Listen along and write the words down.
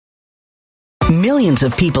Millions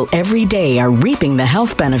of people every day are reaping the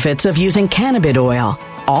health benefits of using cannabis oil,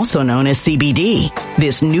 also known as CBD.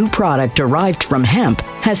 This new product derived from hemp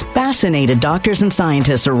has fascinated doctors and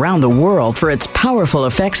scientists around the world for its powerful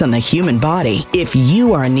effects on the human body. If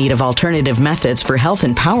you are in need of alternative methods for health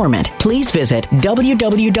empowerment, please visit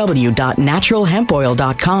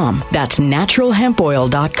www.naturalhempoil.com. That's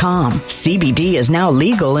naturalhempoil.com. CBD is now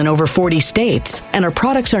legal in over 40 states, and our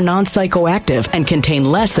products are non-psychoactive and contain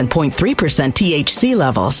less than 0.3% THC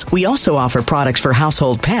levels. We also offer products for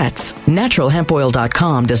household pets.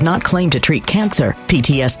 Naturalhempoil.com does not claim to treat cancer,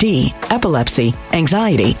 PTSD, epilepsy,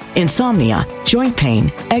 anxiety, insomnia, joint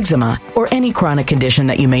pain, eczema, or any chronic condition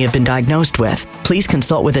that you may have been diagnosed with. Please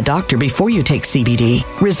consult with a doctor before you take CBD.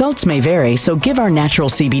 Results may vary, so give our natural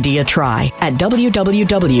CBD a try at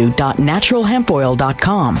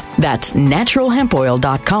www.naturalhempoil.com. That's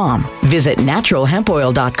naturalhempoil.com. Visit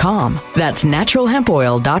naturalhempoil.com. That's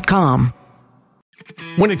naturalhempoil.com.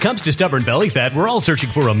 When it comes to stubborn belly fat, we're all searching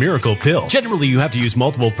for a miracle pill. Generally, you have to use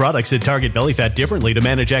multiple products that target belly fat differently to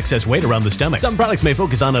manage excess weight around the stomach. Some products may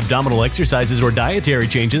focus on abdominal exercises or dietary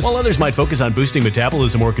changes, while others might focus on boosting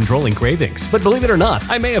metabolism or controlling cravings. But believe it or not,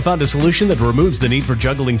 I may have found a solution that removes the need for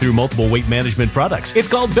juggling through multiple weight management products. It's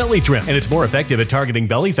called Belly Trim, and it's more effective at targeting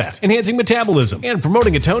belly fat, enhancing metabolism, and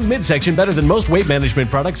promoting a toned midsection better than most weight management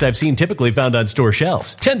products I've seen typically found on store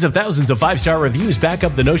shelves. Tens of thousands of 5-star reviews back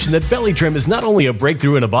up the notion that Belly Trim is not only a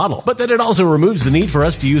breakthrough in a bottle, but that it also removes the need for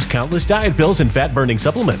us to use countless diet pills and fat-burning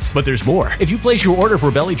supplements. But there's more. If you place your order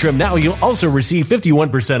for Belly Trim now, you'll also receive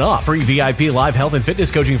 51% off, free VIP live health and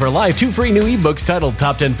fitness coaching for life, 2 free new ebooks titled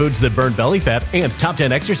Top 10 Foods That Burn Belly Fat and Top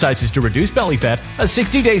 10 Exercises to Reduce Belly Fat, a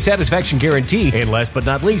 60-day satisfaction guarantee, and last but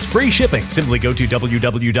not least, free shipping. Simply go to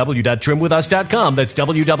www.trimwithus.com. That's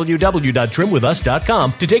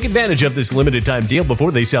www.trimwithus.com to take advantage of this limited time deal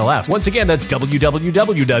before they sell out. Once again, that's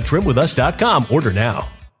www.trimwithus.com. Order now.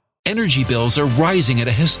 Energy bills are rising at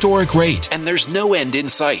a historic rate, and there's no end in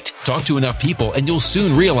sight. Talk to enough people, and you'll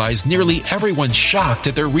soon realize nearly everyone's shocked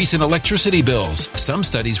at their recent electricity bills. Some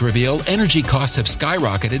studies reveal energy costs have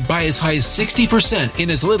skyrocketed by as high as 60%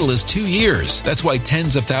 in as little as 2 years. That's why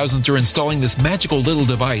tens of thousands are installing this magical little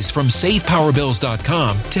device from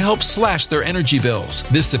SavePowerBills.com to help slash their energy bills.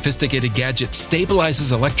 This sophisticated gadget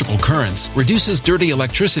stabilizes electrical currents, reduces dirty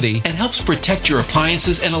electricity, and helps protect your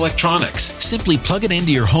appliances and electronics. Simply plug it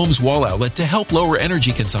into your home's wall outlet to help lower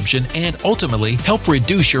energy consumption and ultimately help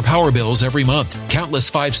reduce your power bills every month.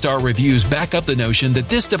 Countless 5-star reviews back up the notion that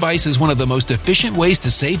this device is one of the most efficient ways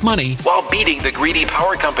to save money while beating the greedy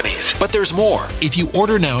power companies. But there's more. If you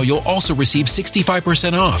order now, you'll also receive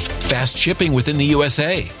 65% off, fast shipping within the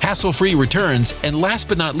USA, hassle-free returns, and last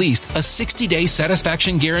but not least, a 60-day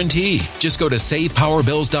satisfaction guarantee. Just go to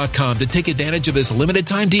SavePowerBills.com to take advantage of this limited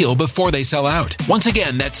time deal before they sell out. Once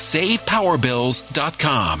again, that's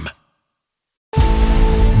SavePowerBills.com.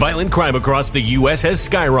 Violent crime across the U.S. has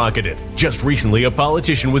skyrocketed. Just recently, a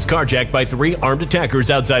politician was carjacked by 3 armed attackers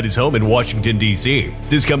outside his home in Washington, D.C.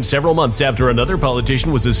 This comes several months after another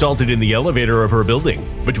politician was assaulted in the elevator of her building.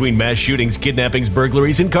 Between mass shootings, kidnappings,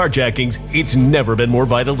 burglaries, and carjackings, it's never been more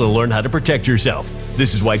vital to learn how to protect yourself.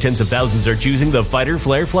 This is why tens of thousands are choosing the Fighter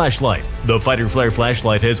Flare flashlight. The Fighter Flare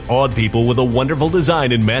flashlight has awed people with a wonderful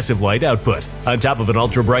design and massive light output. On top of an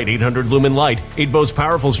ultra-bright 800-lumen light, it boasts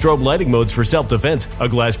powerful strobe lighting modes for self-defense, a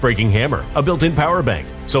glass-breaking hammer, a built-in power bank,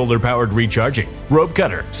 solar-powered recharging, rope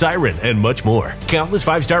cutter, siren, and much more. Countless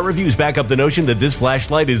 5-star reviews back up the notion that this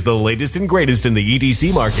flashlight is the latest and greatest in the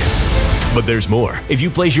EDC market. But there's more. If you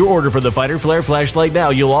place your order for the Fighter Flare flashlight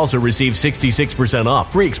now, you'll also receive 66%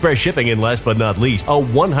 off, free express shipping, and last but not least, a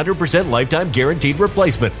 100% lifetime guaranteed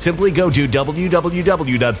replacement. Simply go to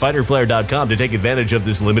www.fighterflare.com to take advantage of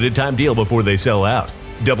this limited time deal before they sell out.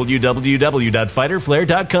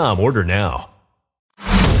 www.fighterflare.com. Order now.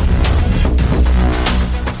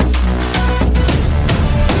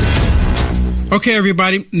 Okay,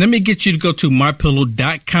 everybody, let me get you to go to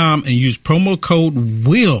mypillow.com and use promo code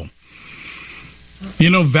WILL.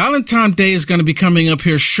 You know, Valentine's Day is going to be coming up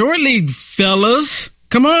here shortly, fellas.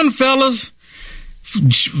 Come on, fellas.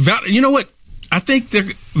 You know what? I think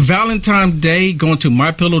the Valentine's Day, going to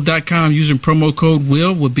mypillow.com using promo code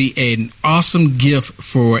WILL would be an awesome gift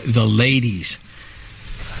for the ladies.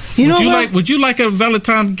 Would you like a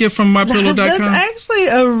Valentine's gift from mypillow.com? That's actually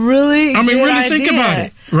a really good really idea. Think about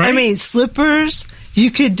it, right? I mean, slippers.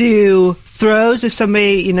 You could do throws if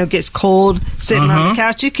somebody, gets cold sitting on the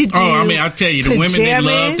couch. You could do I tell you, the women, they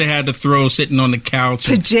love to have the throw sitting on the couch.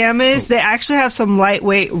 Pajamas. They actually have some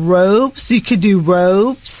lightweight robes. You could do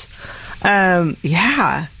robes.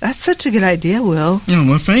 Yeah, that's such a good idea, Will. Oh,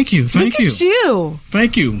 well, thank you. Look at you.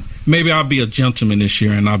 Thank you. Maybe I'll be a gentleman this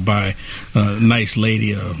year and I'll buy a nice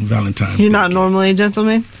lady a Valentine's Day. You're not normally a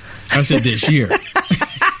gentleman? I said this year.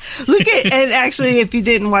 And actually, if you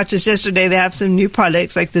didn't watch this yesterday, they have some new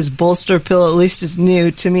products like this bolster pillow. At least it's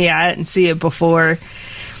new to me. I didn't see it before.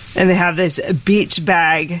 And they have this beach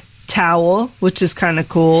bag towel, which is kind of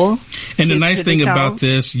cool. And the nice thing about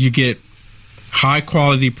this, you get high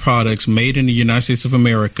quality products made in the United States of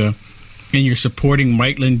America, and you're supporting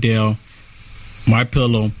Mike Lindell,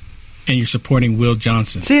 MyPillow, and you're supporting Will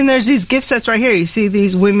Johnson. See, and there's these gift sets right here. You see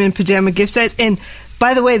these women pajama gift sets. And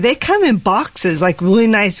by the way, they come in boxes, like really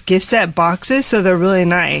nice gift set boxes, so they're really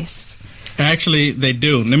nice. Actually, they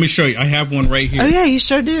do. Let me show you. I have one right here. Oh, yeah, you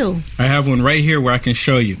sure do. I have one right here where I can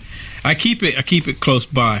show you. I keep it close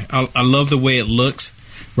by. I love the way it looks,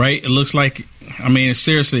 right? It looks like, I mean,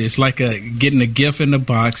 seriously, it's like getting a gift in the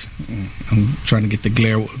box. I'm trying to get the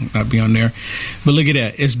glare not be on there. But look at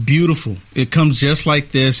that. It's beautiful. It comes just like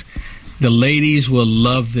this. The ladies will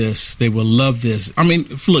love this. They will love this. I mean,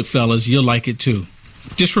 look, fellas, you'll like it too.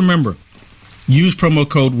 Just remember, use promo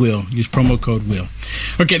code WILL. Use promo code WILL.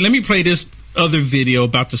 Okay, let me play this other video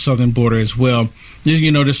about the southern border as well.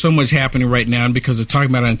 There's so much happening right now because they're talking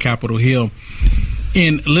about it on Capitol Hill.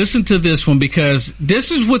 And listen to this one, because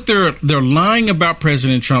this is what they're lying about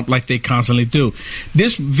President Trump like they constantly do.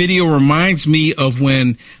 This video reminds me of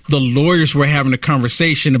when the lawyers were having a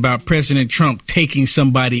conversation about President Trump taking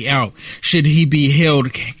somebody out. Should he be held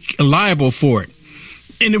liable for it?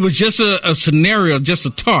 And it was just a scenario, just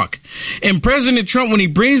a talk. And President Trump, when he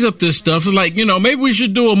brings up this stuff, is like, maybe we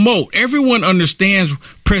should do a moat. Everyone understands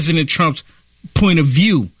President Trump's point of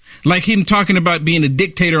view, like him talking about being a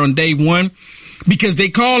dictator on day one, because they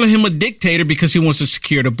call him a dictator because he wants to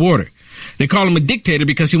secure the border. They call him a dictator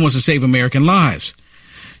because he wants to save American lives.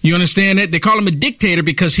 You understand that? They call him a dictator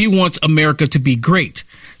because he wants America to be great.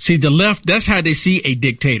 See, the left, that's how they see a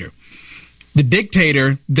dictator. The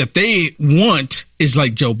dictator that they want is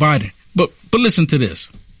like Joe Biden. But listen to this.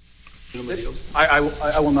 I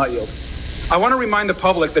will not yield. I want to remind the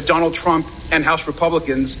public that Donald Trump and House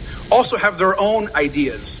Republicans also have their own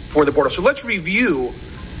ideas for the border. So let's review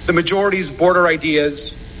the majority's border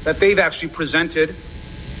ideas that they've actually presented.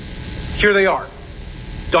 Here they are.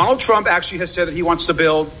 Donald Trump actually has said that he wants to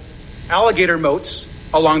build alligator moats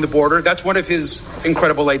along the border. That's one of his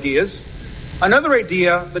incredible ideas. Another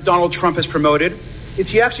idea that Donald Trump has promoted is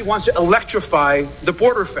he actually wants to electrify the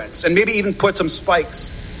border fence and maybe even put some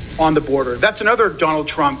spikes on the border. That's another Donald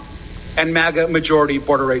Trump and MAGA majority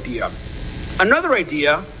border idea. Another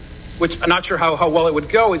idea, which I'm not sure how well it would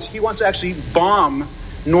go, is he wants to actually bomb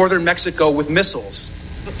northern Mexico with missiles.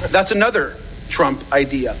 That's another Trump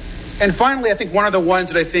idea. And finally, I think one of the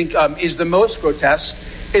ones that I think is the most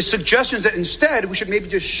grotesque is suggestions that instead we should maybe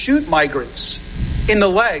just shoot migrants in the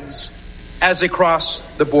legs as they cross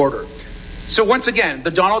the border. So once again, the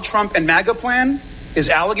Donald Trump and MAGA plan is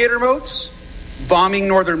alligator moats, bombing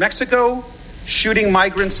northern Mexico, shooting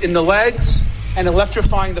migrants in the legs, and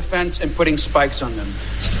electrifying the fence and putting spikes on them.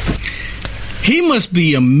 He must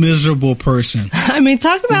be a miserable person. I mean,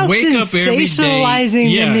 talk about sensationalizing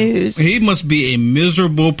the news. He must be a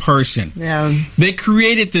miserable person. Yeah. They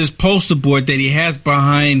created this poster board that he has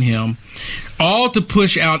behind him, all to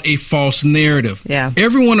push out a false narrative. Yeah.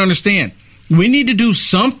 Everyone understand. We need to do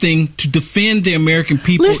something to defend the American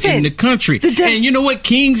people in the country. And you know what?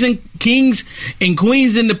 Kings and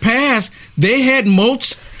queens in the past, they had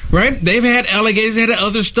moats, right? They've had alligators, they had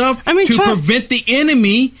other stuff to prevent the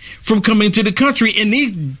enemy from coming to the country. And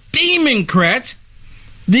these democrats,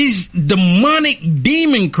 these demonic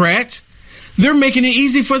democrats, they're making it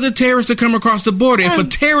easy for the terrorists to come across the border. If a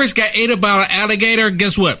terrorist got ate up by an alligator,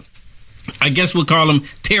 guess what? I guess we'll call them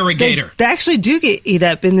Terrigator. They actually do get eat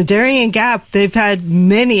up. In the Darien Gap, they've had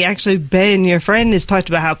many. Actually, Ben, your friend, has talked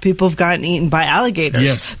about how people have gotten eaten by alligators.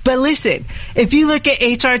 Yes. But listen, if you look at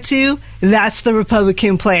H.R. 2, that's the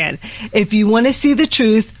Republican plan. If you want to see the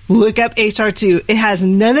truth, look up H.R. 2. It has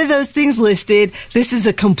none of those things listed. This is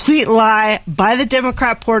a complete lie by the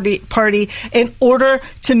Democrat Party in order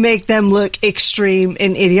to make them look extreme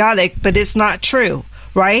and idiotic, but it's not true,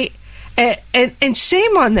 right? And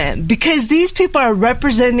shame on them, because these people are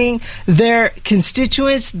representing their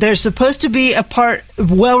constituents. They're supposed to be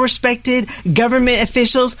well-respected government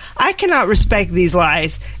officials. I cannot respect these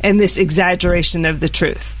lies and this exaggeration of the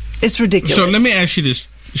truth. It's ridiculous. So let me ask you this,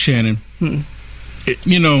 Shannon. Not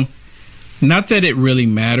that it really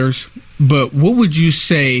matters, but what would you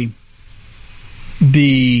say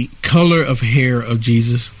the color of hair of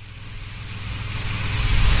Jesus?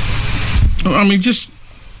 I mean, just...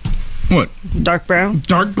 What? Dark brown.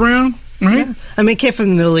 Dark brown? Right? Yeah. I mean, he came from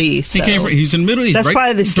the Middle East. So He's in the Middle East. That's right?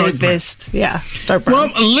 probably the safest. Yeah, dark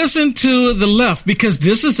brown. Well, listen to the left, because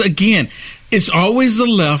this is, again, it's always the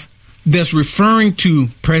left that's referring to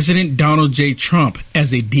President Donald J. Trump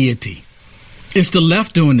as a deity. It's the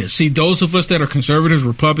left doing this. See, those of us that are conservatives,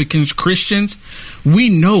 Republicans, Christians, we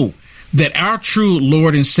know that our true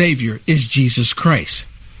Lord and Savior is Jesus Christ.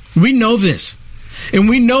 We know this. And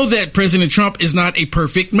we know that President Trump is not a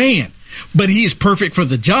perfect man, but he is perfect for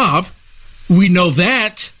the job. We know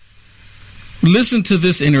that. Listen to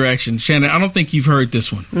this interaction. Shannon, I don't think you've heard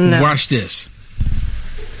this one. No. Watch this.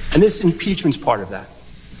 And this impeachment's part of that.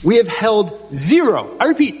 We have held zero, I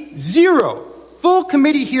repeat, zero full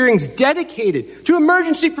committee hearings dedicated to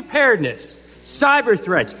emergency preparedness, cyber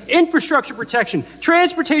threats, infrastructure protection,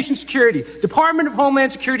 transportation security, Department of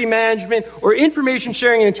Homeland Security management, or information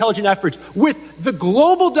sharing and intelligence efforts. With the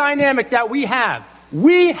global dynamic that we have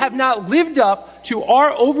not lived up to our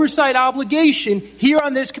oversight obligation here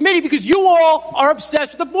on this committee because you all are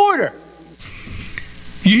obsessed with the border.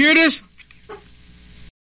 You hear this?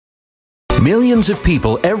 Millions of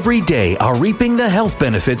people every day are reaping the health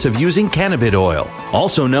benefits of using cannabis oil,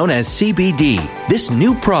 also known as CBD. This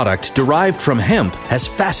new product derived from hemp has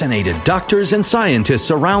fascinated doctors and scientists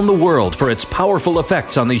around the world for its powerful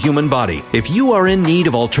effects on the human body. If you are in need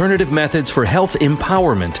of alternative methods for health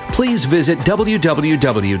empowerment, please visit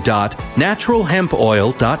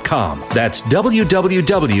www.naturalhempoil.com. That's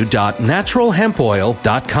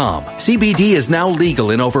www.naturalhempoil.com. CBD is now legal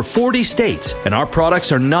in over 40 states, and our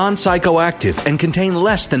products are non-psychoactive and contain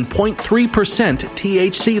less than 0.3%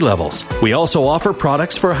 THC levels. We also offer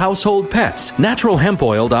products for household pets.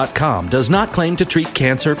 NaturalHempOil.com does not claim to treat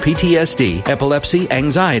cancer, PTSD, epilepsy,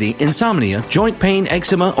 anxiety, insomnia, joint pain,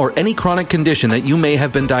 eczema, or any chronic condition that you may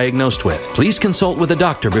have been diagnosed with. Please consult with a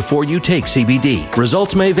doctor before you take CBD.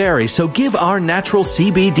 Results may vary, so give our natural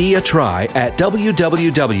CBD a try at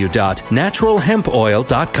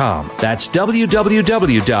www.naturalhempoil.com. That's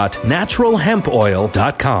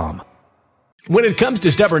www.naturalhempoil.com. When it comes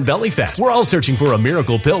to stubborn belly fat, we're all searching for a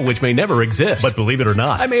miracle pill which may never exist. But believe it or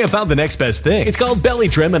not, I may have found the next best thing. It's called Belly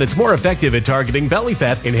Trim, and it's more effective at targeting belly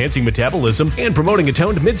fat, enhancing metabolism, and promoting a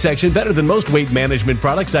toned midsection better than most weight management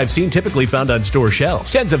products I've seen typically found on store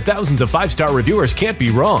shelves. Tens of thousands of 5-star reviewers can't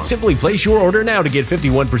be wrong. Simply place your order now to get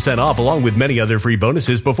 51% off along with many other free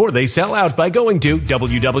bonuses before they sell out by going to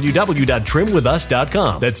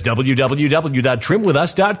www.trimwithus.com. That's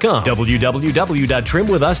www.trimwithus.com.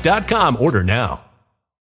 www.trimwithus.com. Order now.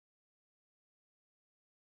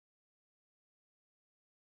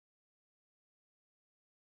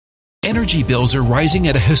 Energy bills are rising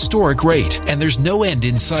at a historic rate, and there's no end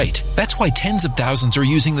in sight. That's why tens of thousands are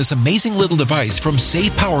using this amazing little device from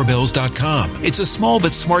SavePowerBills.com. It's a small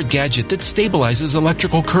but smart gadget that stabilizes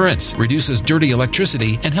electrical currents, reduces dirty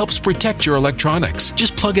electricity, and helps protect your electronics.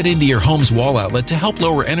 Just plug it into your home's wall outlet to help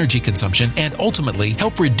lower energy consumption and ultimately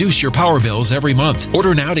help reduce your power bills every month.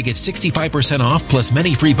 Order now to get 65% off plus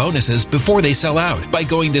many free bonuses before they sell out by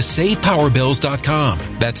going to SavePowerBills.com.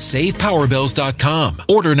 That's SavePowerBills.com.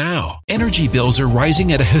 Order now. Energy bills are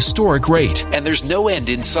rising at a historic rate, and there's no end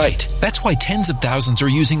in sight. That's why tens of thousands are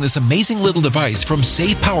using this amazing little device from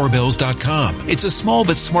SavePowerBills.com. It's a small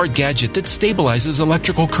but smart gadget that stabilizes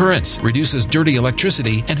electrical currents, reduces dirty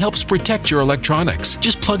electricity, and helps protect your electronics.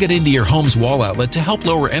 Just plug it into your home's wall outlet to help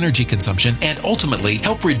lower energy consumption and ultimately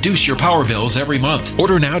help reduce your power bills every month.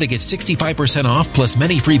 Order now to get 65% off plus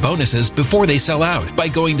many free bonuses before they sell out by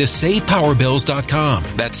going to SavePowerBills.com.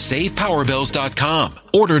 That's SavePowerBills.com.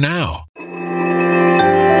 Order now.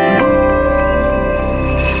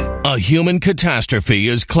 A human catastrophe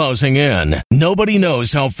is closing in. Nobody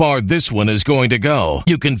knows how far this one is going to go.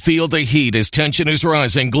 You can feel the heat as tension is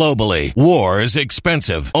rising globally. War is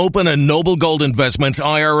expensive. Open a Noble Gold Investments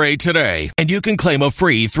IRA today, and you can claim a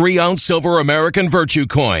free 3-ounce silver American Virtue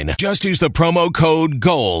coin. Just use the promo code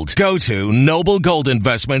GOLD. Go to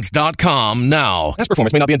noblegoldinvestments.com now. Past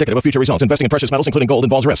performance may not be indicative of future results. Investing in precious metals, including gold,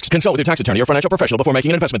 involves risks. Consult with your tax attorney or financial professional before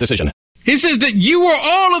making an investment decision. He says that you are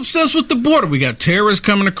all obsessed with the border. We got terrorists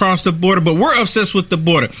coming across the border, but we're obsessed with the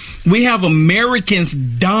border. We have Americans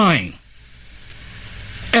dying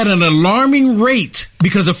at an alarming rate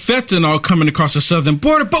because of fentanyl coming across the southern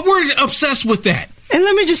border, but we're obsessed with that. And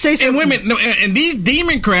let me just say something. And women, and these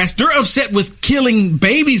Democrats, they're upset with killing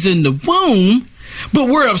babies in the womb, but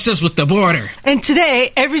we're obsessed with the border. And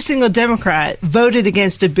today, every single Democrat voted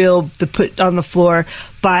against a bill to put on the floor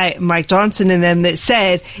by Mike Johnson and them that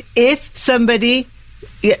said if somebody,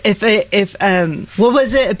 what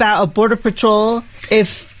was it about a border patrol?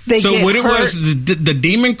 If they so get what hurt, it was, the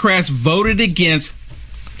Democrats voted against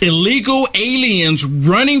illegal aliens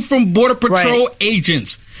running from border patrol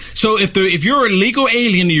agents. So if you're a legal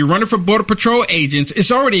alien and you're running for Border Patrol agents,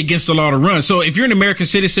 it's already against the law to run. So if you're an American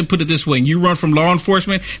citizen, put it this way, and you run from law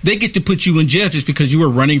enforcement, they get to put you in jail just because you were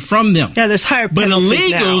running from them. Yeah, there's higher penalties.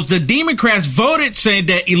 But illegals, the Democrats voted saying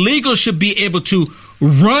that illegals should be able to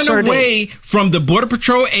run away from the Border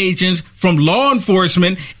Patrol agents, from law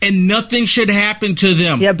enforcement, and nothing should happen to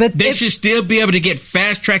them. Yeah, but they should still be able to get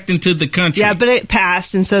fast-tracked into the country. Yeah, but it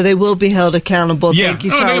passed, and so they will be held accountable. Yeah. Thank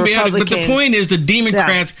you to our Republicans. But the point is the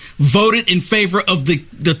Democrats voted in favor of the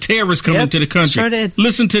terrorists coming to the country. Sure did.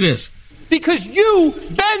 Listen to this. Because you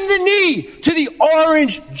bend the knee to the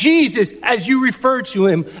orange Jesus, as you refer to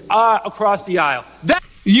him, across the aisle.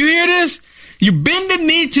 You hear this? You bend the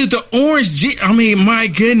knee to the orange Jesus. I mean, my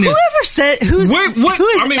goodness. Whoever said, who has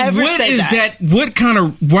ever said that? What kind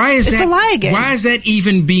of, why is that? It's a lie again. Why is that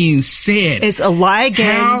even being said? It's a lie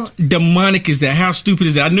again. How demonic is that? How stupid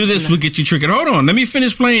is that? I knew this would get you triggered. Hold on. Let me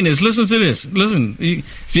finish playing this. Listen to this. Listen.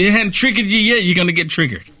 If it hadn't triggered you yet, you're going to get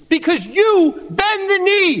triggered. Because you bend the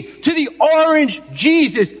knee to the orange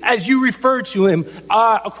Jesus, as you refer to him,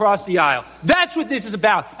 across the aisle. That's what this is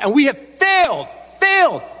about. And we have failed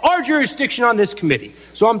our jurisdiction on this committee.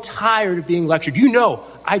 So I'm tired of being lectured. You know,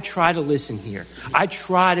 I try to listen here. I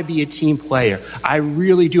try to be a team player. I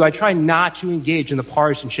really do. I try not to engage in the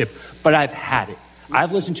partisanship, but I've had it.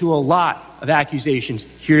 I've listened to a lot of accusations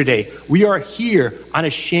here today. We are here on a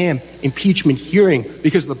sham impeachment hearing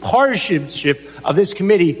because of the partisanship of this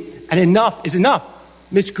committee, and enough is enough.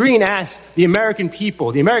 Ms. Green asked the American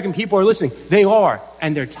people are listening. They are,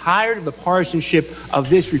 and they're tired of the partisanship of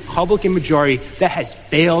this Republican majority that has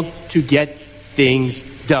failed to get things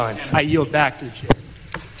done. I yield back to the chair.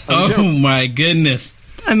 Oh, my goodness.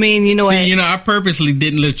 I mean, you know what? I purposely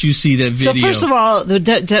didn't let you see that video. So first of all,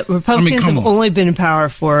 the Republicans have only been in power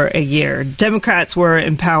for a year. Democrats were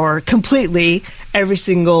in power completely, every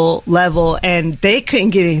single level, and they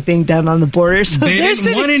couldn't get anything done on the border. So they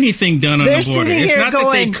didn't want anything done on the border. It's not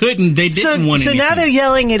that they couldn't. They didn't want anything. So now they're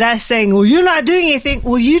yelling at us saying, well, you're not doing anything.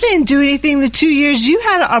 Well, you didn't do anything the 2 years you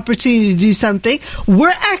had an opportunity to do something.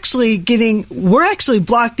 We're actually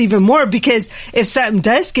blocked even more because if something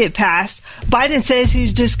does get passed, Biden says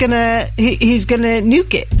he's gonna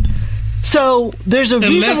nuke it. So there's a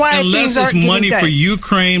reason why things aren't getting done. Unless it's money for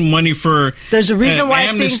Ukraine, money for there's a reason why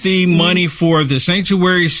amnesty, money for the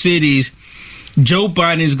sanctuary cities, Joe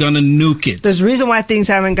Biden is going to nuke it. There's a reason why things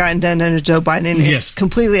haven't gotten done under Joe Biden. It's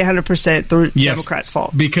completely 100% the Democrats'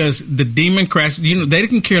 fault. Because the Democrats, they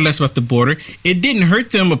didn't care less about the border. It didn't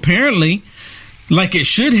hurt them, apparently, like it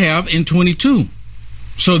should have in 22.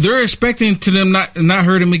 So they're expecting to them not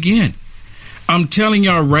hurt them again. I'm telling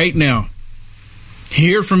y'all right now,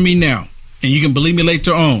 hear from me now, and you can believe me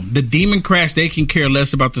later on. The Democrats, they can care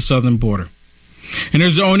less about the southern border. And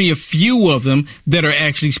there's only a few of them that are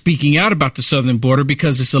actually speaking out about the southern border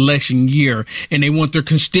because it's election year, and they want their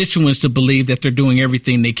constituents to believe that they're doing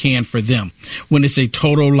everything they can for them, when it's a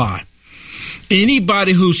total lie.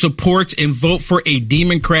 Anybody who supports and vote for a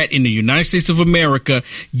Democrat in the United States of America,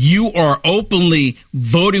 you are openly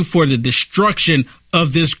voting for the destruction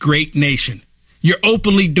of this great nation. You're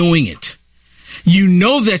openly doing it. You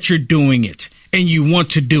know that you're doing it, and you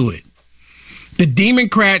want to do it. The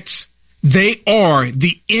Democrats, they are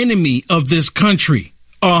the enemy of this country,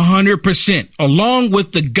 100%, along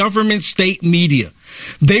with the government state media.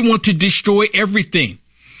 They want to destroy everything.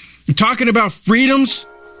 You're talking about freedoms?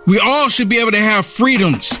 We all should be able to have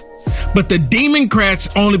freedoms. But the Democrats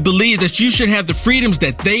only believe that you should have the freedoms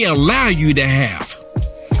that they allow you to have.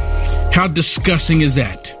 How disgusting is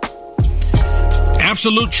that?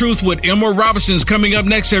 Absolute Truth with Elmer Robinson is coming up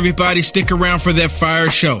next, everybody. Stick around for that fire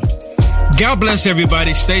show. God bless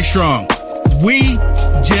everybody. Stay strong. We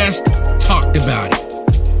just talked about it.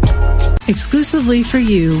 Exclusively for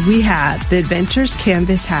you, we have the Adventures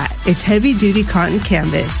Canvas Hat. It's heavy-duty cotton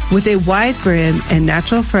canvas with a wide brim and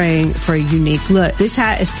natural fraying for a unique look. This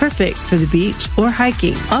hat is perfect for the beach or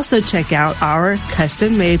hiking. Also check out our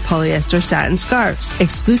custom-made polyester satin scarves.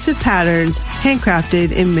 Exclusive patterns,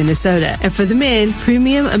 handcrafted in Minnesota. And for the men,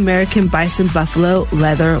 premium American Bison Buffalo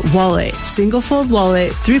leather wallet. Single-fold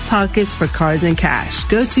wallet, 3 pockets for cards and cash.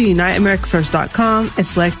 Go to UniteAmericaFirst.com and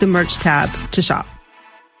select the merch tab to shop.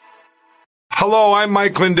 Hello, I'm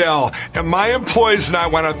Mike Lindell, and my employees and I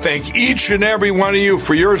want to thank each and every one of you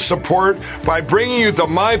for your support by bringing you the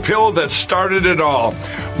MyPillow that started it all.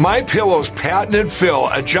 MyPillow's patented fill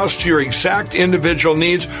adjusts to your exact individual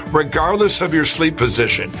needs regardless of your sleep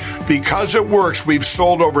position. Because it works, we've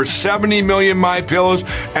sold over 70 million MyPillows,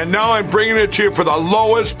 and now I'm bringing it to you for the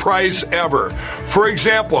lowest price ever. For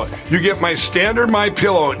example, you get my standard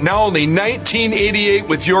MyPillow, now only $19.88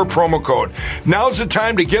 with your promo code. Now's the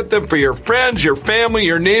time to get them for your friends, your family,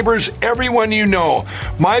 your neighbors, everyone you know.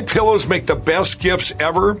 MyPillows make the best gifts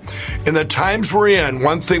ever. In the times we're in,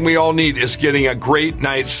 one thing we all need is getting a great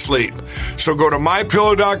night's sleep. So go to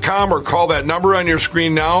MyPillow.com or call that number on your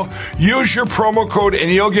screen now. Use your promo code and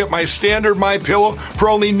you'll get my standard MyPillow for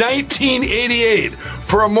only $19.88.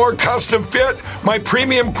 For a more custom fit, my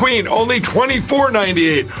Premium Queen, only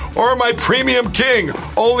 $24.98. Or my Premium King,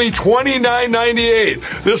 only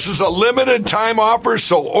 $29.98. This is a limited time offer,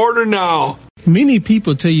 so order now. Many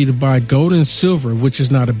people tell you to buy gold and silver, which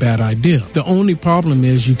is not a bad idea. The only problem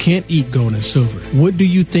is you can't eat gold and silver. What do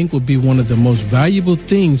you think will be one of the most valuable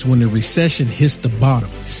things when the recession hits the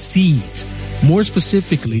bottom? Seeds. More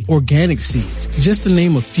specifically, organic seeds. Just to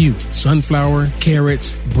name a few: sunflower,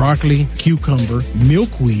 carrots, broccoli, cucumber,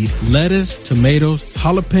 milkweed, lettuce, tomatoes,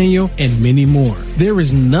 jalapeno, and many more. There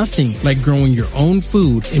is nothing like growing your own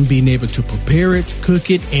food and being able to prepare it,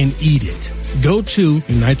 cook it, and eat it. Go to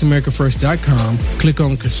UniteAmericaFirst.com, click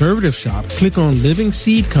on Conservative Shop, click on Living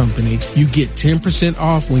Seed Company. You get 10%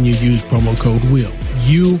 off when you use promo code WILL.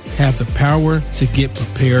 You have the power to get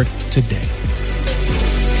prepared today.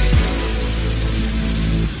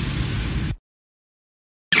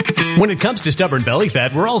 When it comes to stubborn belly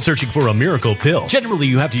fat, we're all searching for a miracle pill. Generally,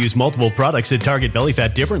 you have to use multiple products that target belly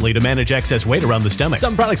fat differently to manage excess weight around the stomach.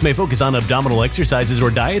 Some products may focus on abdominal exercises or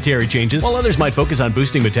dietary changes, while others might focus on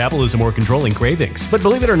boosting metabolism or controlling cravings. But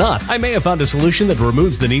believe it or not, I may have found a solution that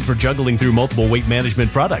removes the need for juggling through multiple weight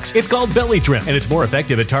management products. It's called Belly Trim, and it's more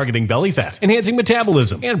effective at targeting belly fat, enhancing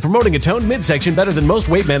metabolism, and promoting a toned midsection better than most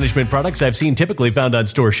weight management products I've seen typically found on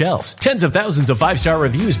store shelves. Tens of thousands of 5-star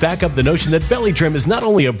reviews back up the notion that Belly Trim is not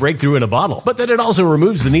only a breakthrough in a bottle, but that it also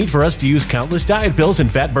removes the need for us to use countless diet pills and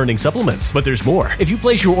fat-burning supplements. But there's more. If you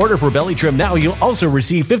place your order for Belly Trim now, you'll also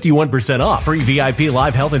receive 51% off, free VIP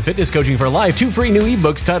live health and fitness coaching for life, 2 free new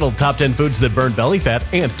ebooks titled Top 10 Foods That Burn Belly Fat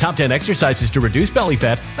and Top 10 Exercises to Reduce Belly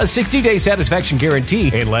Fat, a 60-day satisfaction guarantee,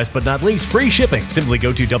 and last but not least, free shipping. Simply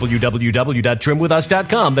go to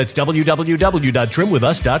www.trimwithus.com. That's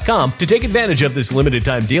www.trimwithus.com to take advantage of this limited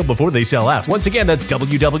time deal before they sell out. Once again, that's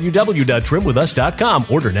www.trimwithus.com.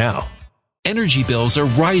 Order now. Energy bills are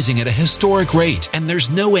rising at a historic rate, and there's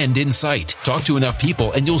no end in sight. Talk to enough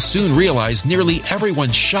people, and you'll soon realize nearly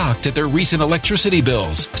everyone's shocked at their recent electricity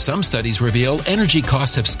bills. Some studies reveal energy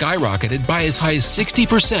costs have skyrocketed by as high as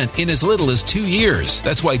 60% in as little as 2 years.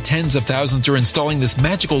 That's why tens of thousands are installing this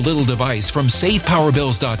magical little device from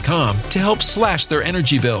SavePowerBills.com to help slash their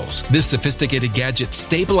energy bills. This sophisticated gadget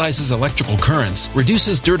stabilizes electrical currents,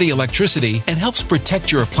 reduces dirty electricity, and helps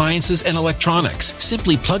protect your appliances and electronics.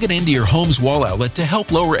 Simply plug it into your home's wall outlet to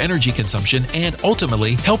help lower energy consumption and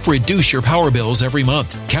ultimately help reduce your power bills every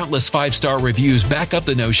month. Countless 5-star reviews back up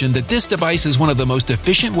the notion that this device is one of the most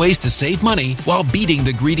efficient ways to save money while beating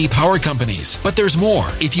the greedy power companies. But there's more.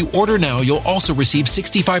 If you order now, you'll also receive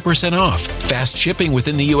 65% off, fast shipping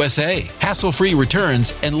within the USA, hassle-free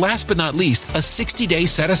returns, and last but not least, a 60-day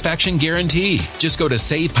satisfaction guarantee. Just go to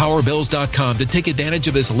SavePowerBills.com to take advantage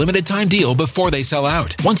of this limited time deal before they sell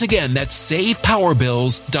out. Once again, that's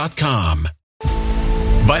SavePowerBills.com.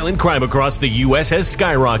 Violent crime across the U.S. has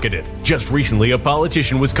skyrocketed. Just recently, a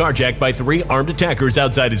politician was carjacked by 3 armed attackers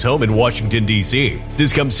outside his home in Washington, D.C.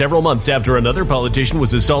 This comes several months after another politician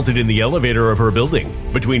was assaulted in the elevator of her building.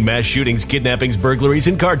 Between mass shootings, kidnappings, burglaries,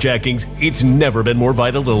 and carjackings, it's never been more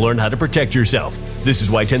vital to learn how to protect yourself. This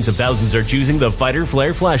is why tens of thousands are choosing the Fighter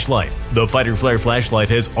Flare flashlight. The Fighter Flare flashlight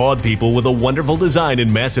has awed people with a wonderful design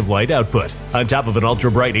and massive light output. On top of an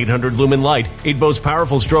ultra-bright 800-lumen light, it boasts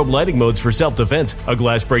powerful strobe lighting modes for self-defense, a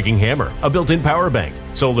glass-breaking hammer, a built-in power bank,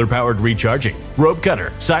 solar-powered recharging, rope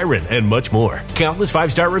cutter, siren, and much more. Countless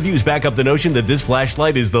 5-star reviews back up the notion that this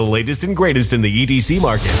flashlight is the latest and greatest in the EDC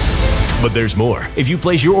market. But there's more. If you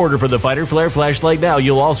place your order for the Fighter Flare flashlight now,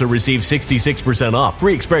 you'll also receive 66% off,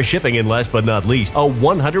 free express shipping, and last but not least, a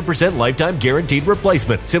 100% lifetime guaranteed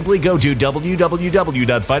replacement. Simply go to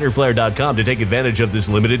www.fighterflare.com to take advantage of this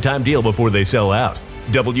limited time deal before they sell out.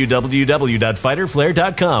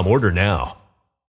 www.fighterflare.com. Order now.